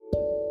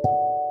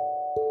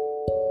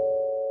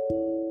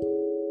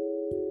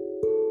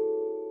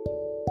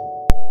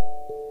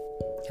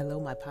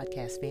Hello, my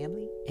podcast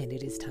family, and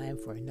it is time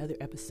for another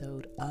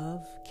episode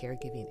of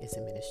Caregiving is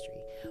a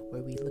Ministry,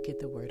 where we look at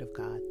the Word of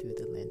God through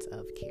the lens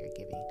of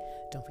caregiving.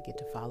 Don't forget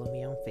to follow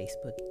me on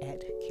Facebook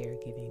at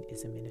Caregiving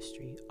is a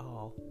Ministry,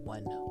 all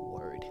one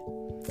word.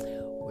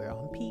 We're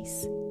on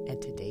peace,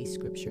 and today's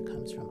scripture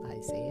comes from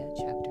Isaiah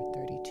chapter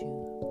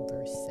 32,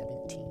 verse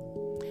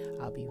 17.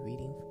 I'll be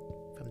reading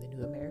from the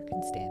New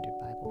American Standard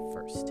Bible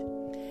first,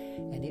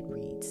 and it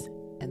reads,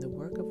 "And the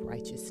work of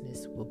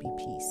righteousness will be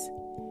peace,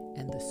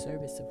 and the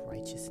service of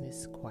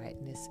righteousness,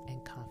 quietness,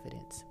 and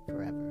confidence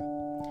forever."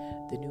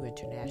 The New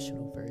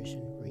International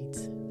Version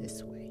reads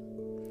this way: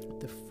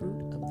 "The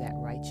fruit of that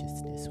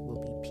righteousness will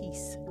be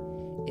peace.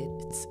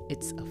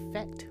 Its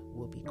effect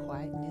will be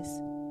quietness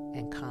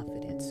and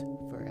confidence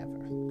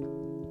forever."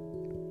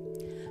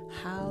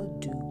 How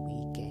do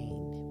we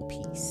gain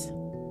peace?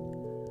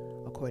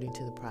 According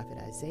to the prophet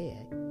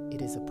Isaiah,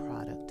 it is a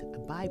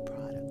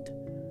byproduct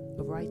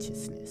of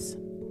righteousness.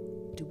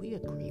 Do we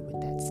agree with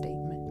that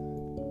statement?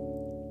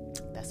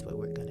 That's what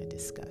we're going to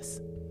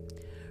discuss.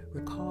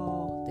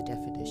 Recall the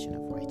definition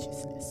of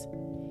righteousness.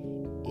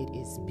 It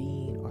is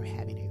being or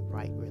having a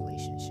right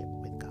relationship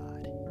with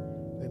God.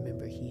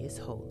 Remember, He is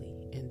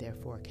holy and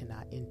therefore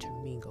cannot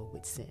intermingle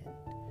with sin.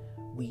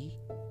 We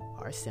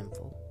are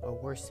sinful or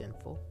were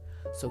sinful,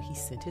 so He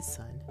sent His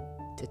Son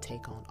to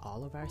take on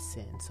all of our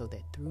sins so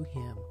that through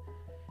Him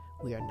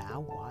we are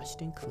now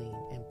washed and clean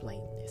and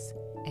blameless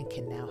and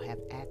can now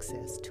have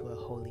access to a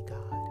holy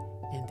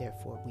God, and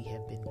therefore we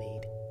have been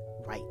made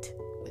right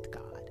with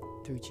God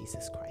through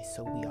Jesus Christ,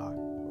 so we are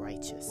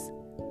righteous.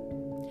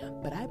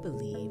 But I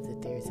believe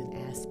that there is an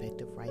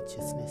aspect of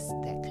righteousness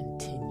that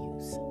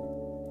continues,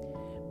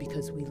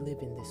 because we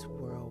live in this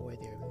world where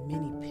there are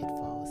many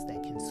pitfalls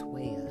that can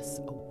sway us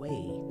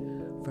away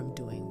from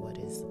doing what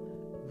is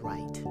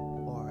right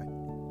or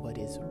what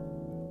is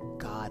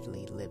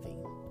godly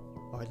living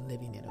or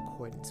living in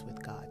accordance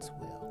with God's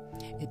will.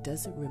 It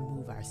doesn't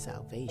remove our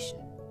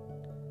salvation.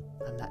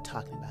 I'm not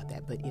talking about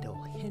that, but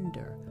it'll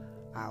hinder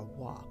our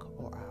walk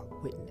or our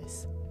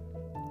witness.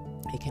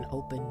 It can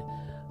open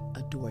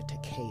a door to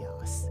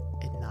chaos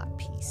and not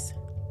peace.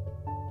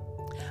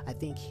 I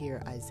think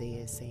here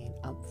Isaiah is saying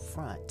up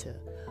front to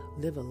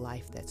live a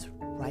life that's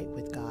right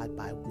with God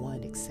by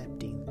one,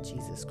 accepting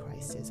Jesus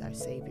Christ as our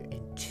Savior,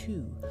 and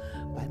two,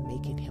 by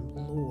making Him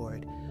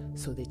Lord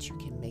so that you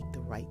can make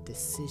the right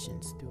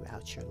decisions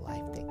throughout your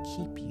life that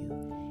keep you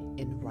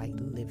in right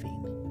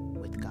living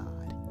with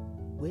God,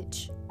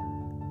 which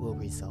will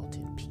result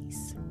in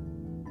peace.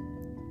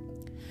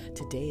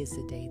 Today is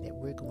the day that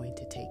we're going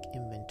to take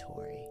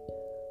inventory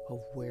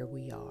of where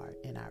we are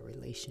in our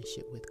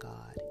relationship with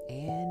God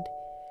and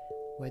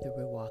whether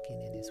we're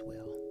walking in His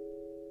will.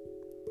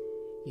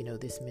 You know,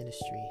 this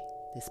ministry,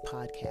 this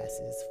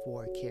podcast is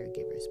for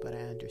caregivers, but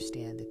I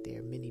understand that there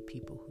are many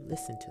people who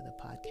listen to the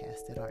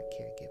podcast that aren't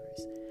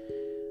caregivers.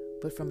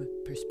 But from a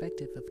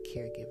perspective of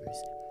caregivers,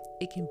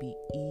 it can be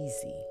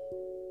easy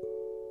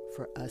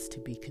for us to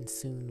be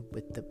consumed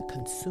with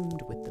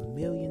the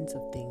millions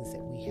of things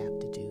that we have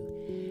to do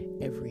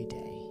every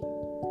day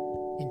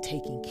in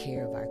taking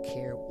care of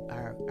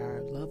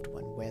our loved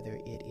one, whether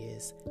it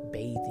is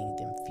bathing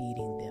them,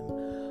 feeding them,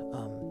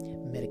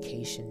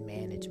 medication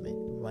management,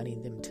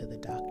 running them to the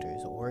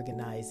doctors,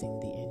 organizing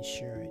the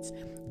insurance,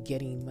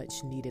 getting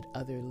much needed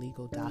other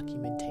legal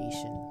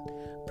documentation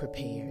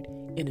prepared,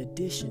 in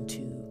addition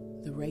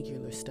to the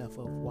regular stuff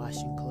of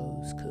washing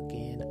clothes,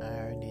 cooking,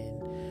 ironing,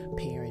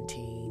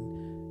 parenting,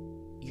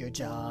 your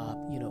job,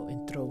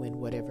 and throw in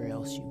whatever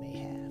else you may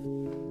have.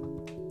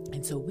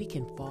 And so we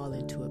can fall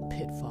into a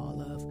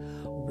pitfall of,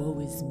 woe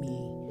is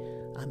me,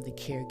 I'm the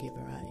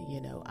caregiver.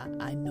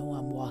 I know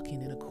I'm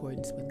walking in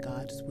accordance with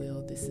God's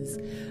will. This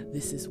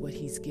is what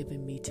He's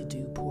given me to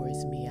do. Poor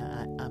is me,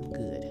 I'm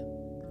good.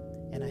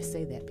 And I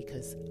say that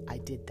because I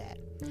did that.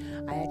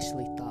 I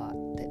actually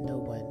thought that no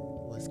one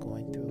was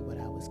going through what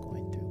I was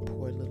going through.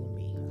 Poor little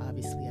me.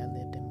 Obviously, I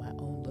lived in my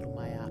own little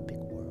myopic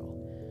world.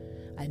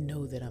 I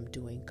know that I'm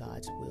doing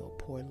God's will.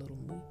 Poor little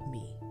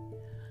me.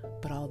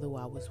 But although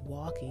I was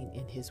walking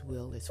in His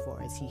will as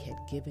far as He had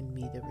given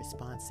me the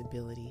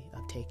responsibility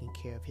of taking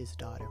care of His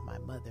daughter, my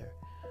mother,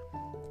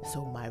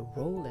 so my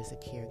role as a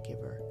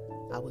caregiver,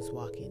 I was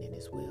walking in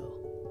His will.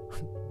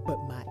 But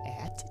my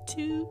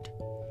attitude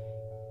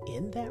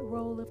in that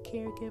role of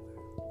caregiver,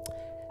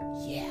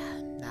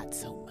 not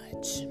so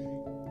much.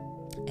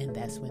 And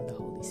that's when the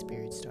Holy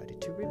Spirit started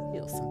to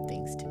reveal some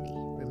things to me.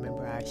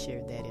 Remember, I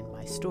shared that in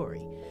my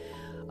story.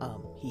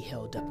 He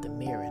held up the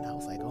mirror and I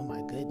was like, oh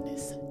my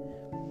goodness.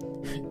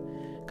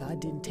 God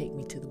didn't take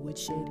me to the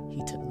woodshed,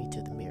 He took me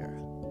to the mirror.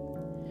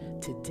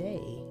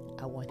 Today,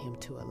 I want you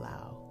to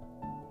allow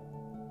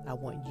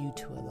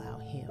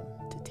Him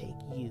to take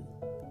you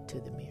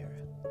to the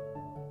mirror.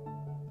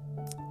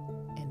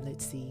 And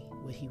let's see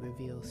what He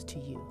reveals to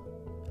you.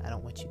 I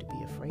don't want you to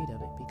be afraid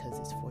of it because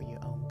it's for your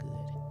own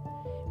good.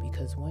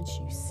 Because once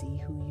you see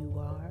who you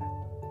are,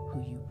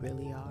 who you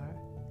really are,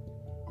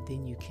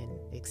 then you can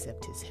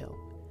accept His help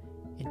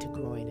into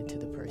growing into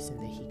the person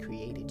that He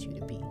created you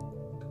to be.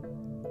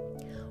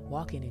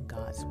 Walking in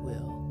God's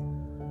will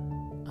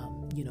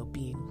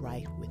being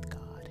right with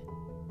God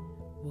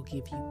will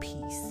give you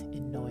peace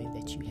in knowing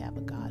that you have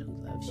a God who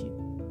loves you,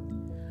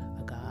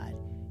 a God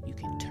you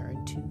can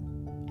turn to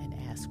and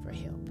ask for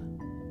help.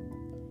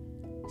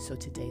 So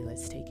today,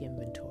 let's take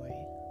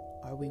inventory.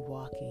 Are we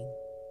walking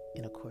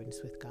in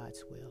accordance with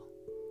God's will?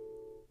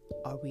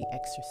 Are we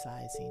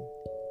exercising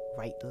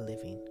right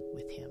living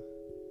with Him?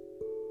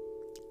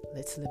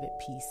 Let's live at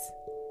peace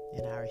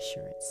in our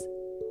assurance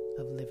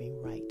of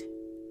living right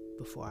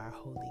before our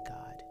holy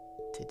God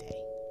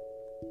today.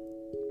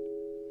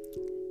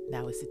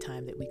 Now is the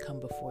time that we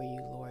come before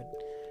you, Lord,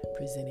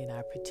 presenting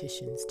our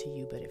petitions to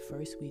you. But at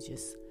first, we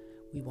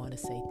want to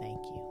say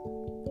thank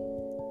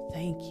you.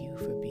 Thank you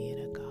for being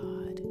a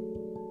God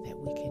that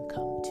we can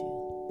come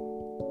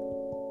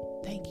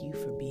to. Thank you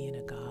for being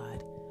a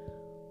God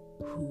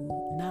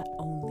who not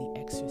only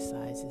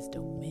exercises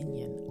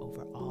dominion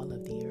over all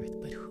of the earth,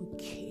 but who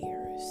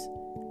cares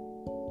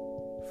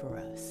for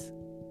us.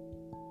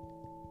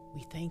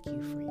 We thank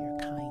you for your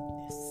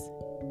kindness,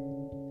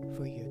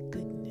 for your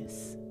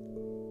goodness,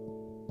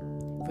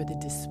 for the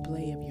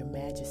display of your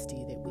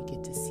majesty that we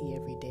get to see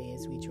every day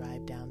as we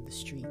drive down the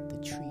street, the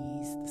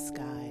trees, the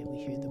sky, we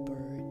hear the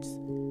birds.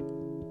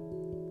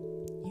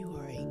 You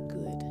are a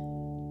good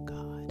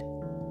God,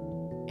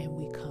 and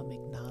we come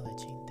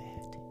acknowledging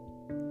that.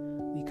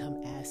 We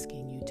come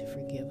asking you to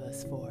forgive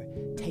us for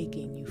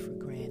taking you for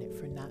granted,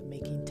 for not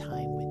making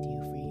time with you,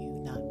 for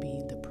you not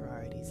being the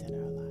priorities in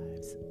our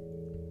lives.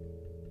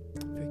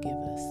 Forgive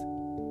us.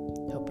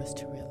 Help us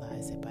to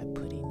realize that by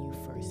putting you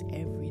first,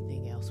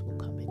 everything else will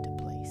come into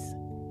place.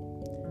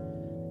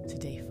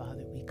 Today,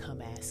 Father, we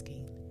come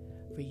asking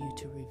for you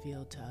to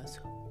reveal to us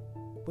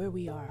where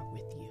we are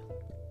with you.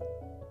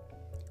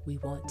 We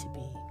want to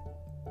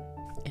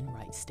be in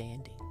right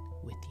standing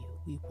with you.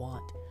 We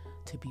want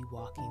to be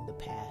walking the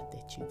path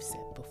that you've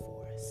set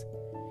before us.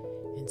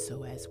 And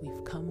so as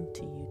we've come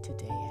to you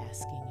today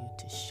asking you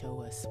to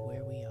show us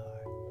where we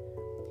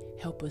are,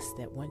 help us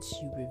that once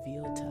you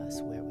reveal to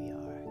us where we are,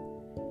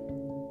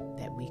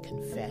 that we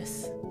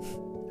confess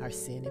our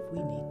sin if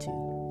we need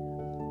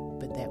to,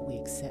 but that we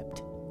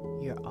accept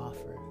your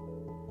offer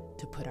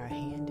to put our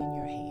hand in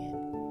your hand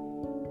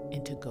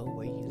and to go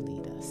where you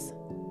lead us.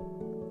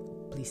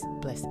 Please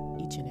bless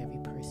each and every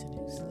person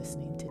who's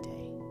listening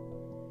today.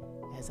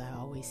 As I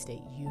always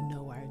state, you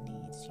know our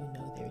needs, you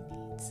know their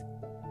needs.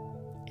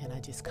 And I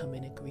just come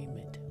in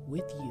agreement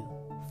with you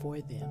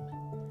for them,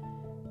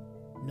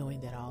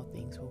 knowing that all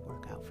things will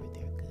work out for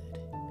their good.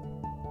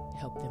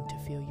 Help them to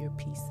feel your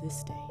peace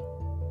this day,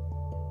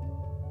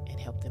 and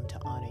help them to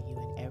honor you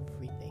in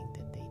everything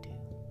that they do.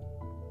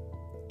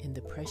 In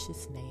the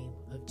precious name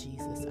of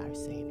Jesus, our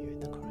Savior,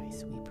 the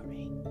Christ, we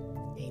pray.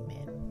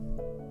 Amen.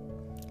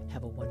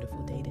 Have a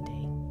wonderful day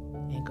today,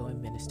 and go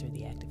and minister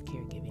the act of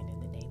caregiving in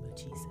the name of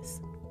Jesus.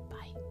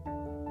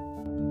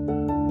 Bye.